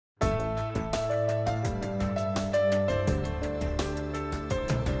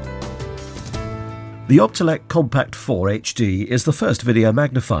The Optelec Compact 4 HD is the first video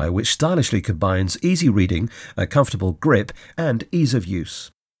magnifier which stylishly combines easy reading, a comfortable grip, and ease of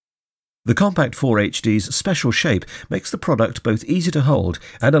use. The Compact 4 HD's special shape makes the product both easy to hold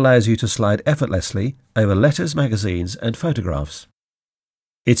and allows you to slide effortlessly over letters, magazines, and photographs.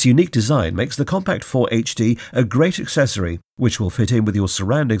 Its unique design makes the Compact 4 HD a great accessory which will fit in with your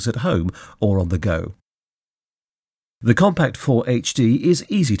surroundings at home or on the go. The Compact 4 HD is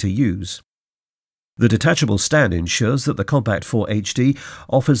easy to use. The detachable stand ensures that the Compact 4 HD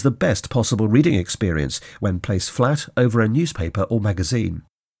offers the best possible reading experience when placed flat over a newspaper or magazine.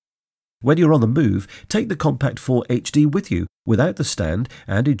 When you're on the move, take the Compact 4 HD with you without the stand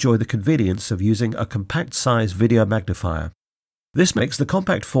and enjoy the convenience of using a compact-size video magnifier. This makes the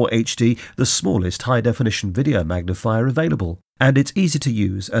Compact 4 HD the smallest high-definition video magnifier available, and it's easy to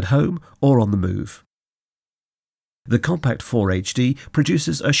use at home or on the move. The Compact 4 HD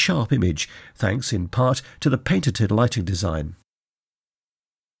produces a sharp image, thanks in part to the patented lighting design.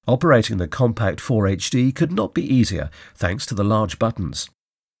 Operating the Compact 4 HD could not be easier, thanks to the large buttons.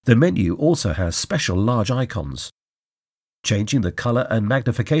 The menu also has special large icons. Changing the colour and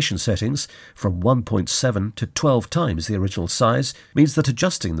magnification settings from 1.7 to 12 times the original size means that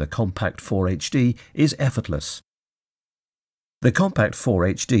adjusting the Compact 4 HD is effortless. The Compact 4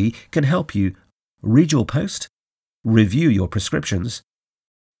 HD can help you read your post, review your prescriptions,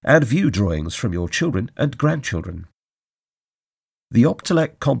 and view drawings from your children and grandchildren. The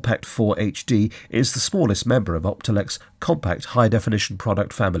Optelec Compact 4 HD is the smallest member of Optelec's compact high-definition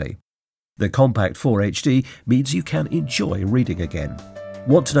product family. The Compact 4 HD means you can enjoy reading again.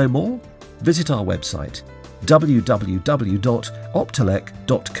 Want to know more? Visit our website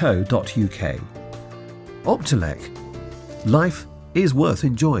www.optelec.co.uk. Optelec. Life is worth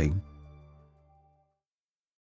enjoying.